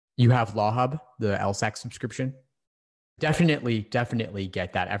You have LawHub, the LSAC subscription. Definitely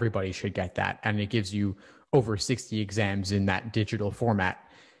get that. Everybody should get that. And it gives you over 60 exams in that digital format.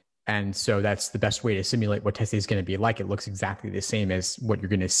 And so that's the best way to simulate what test day is going to be like. It looks exactly the same as what you're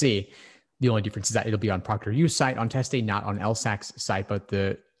going to see. The only difference is that it'll be on ProctorU's site on test day, not on LSAC's site, but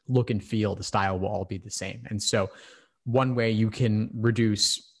the look and feel, the style will all be the same. And so one way you can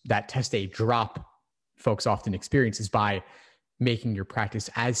reduce that test day drop folks often experience is by making your practice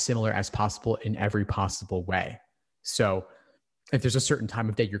as similar as possible in every possible way. So if there's a certain time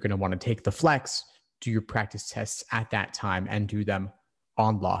of day you're going to want to take the flex, do your practice tests at that time and do them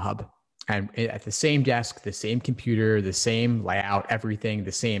on LawHub. And at the same desk, the same computer, the same layout, everything,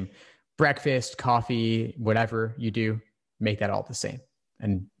 the same breakfast, coffee, whatever you do, make that all the same.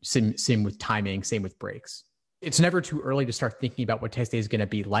 And same with timing, same with breaks. It's never too early to start thinking about what test day is going to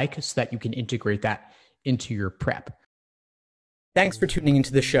be like so that you can integrate that into your prep. Thanks for tuning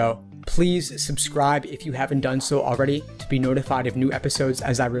into the show. Please subscribe if you haven't done so already to be notified of new episodes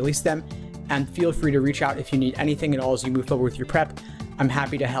as I release them. And feel free to reach out if you need anything at all as you move forward with your prep. I'm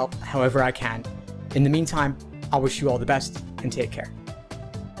happy to help however I can. In the meantime, I'll wish you all the best and take care.